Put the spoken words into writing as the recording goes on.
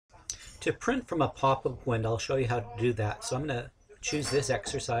To print from a pop-up window, I'll show you how to do that. So I'm going to choose this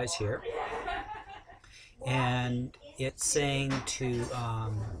exercise here. And it's saying to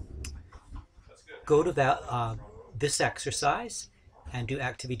go to that, this exercise and do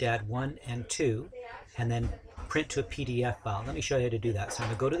Actividad 1 and 2 and then print to a PDF file. Let me show you how to do that. So I'm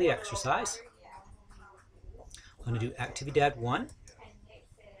going to go to the exercise. I'm going to do Actividad 1.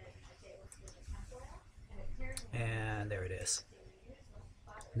 And there it is.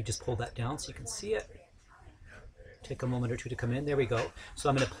 Let me just pull that down so you can see it. Take a moment or two to come in. There we go. So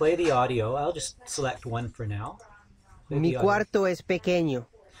I'm going to play the audio. I'll just select one for now. Mi cuarto es pequeño.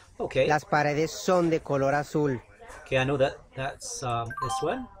 Okay. Las paredes son de color azul. Okay, I know that's this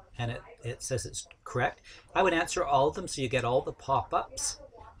one, and it says it's correct. I would answer all of them so you get all the pop-ups,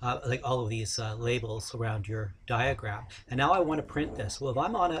 like all of these labels around your diagram. And now I want to print this. Well, if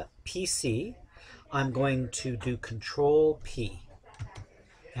I'm on a PC, I'm going to do Control P,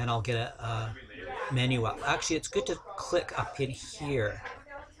 and I'll get a menu up. Actually, it's good to click up in here,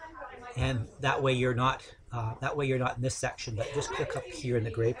 and that way you're not in this section, but just click up here in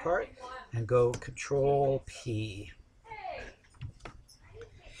the gray part and go Control P.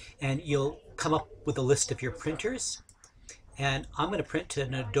 And you'll come up with a list of your printers. And I'm going to print to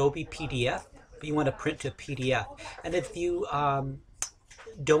an Adobe PDF, but you want to print to a PDF. And if you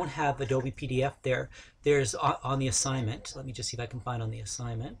don't have Adobe PDF there's on the assignment, let me just see if I can find on the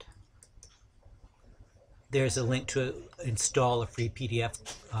assignment, there's a link to install a free PDF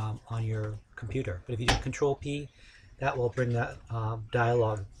on your computer. But if you do Control P, that will bring that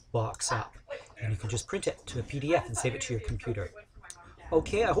dialog box up, and you can just print it to a PDF and save it to your computer.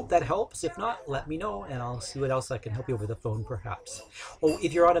 Okay, I hope that helps. If not, let me know, and I'll see what else I can help you over the phone, perhaps. Oh,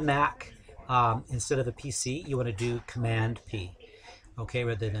 if you're on a Mac, instead of a PC, you want to do Command P, okay,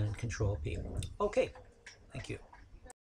 rather than Control P. Okay, thank you.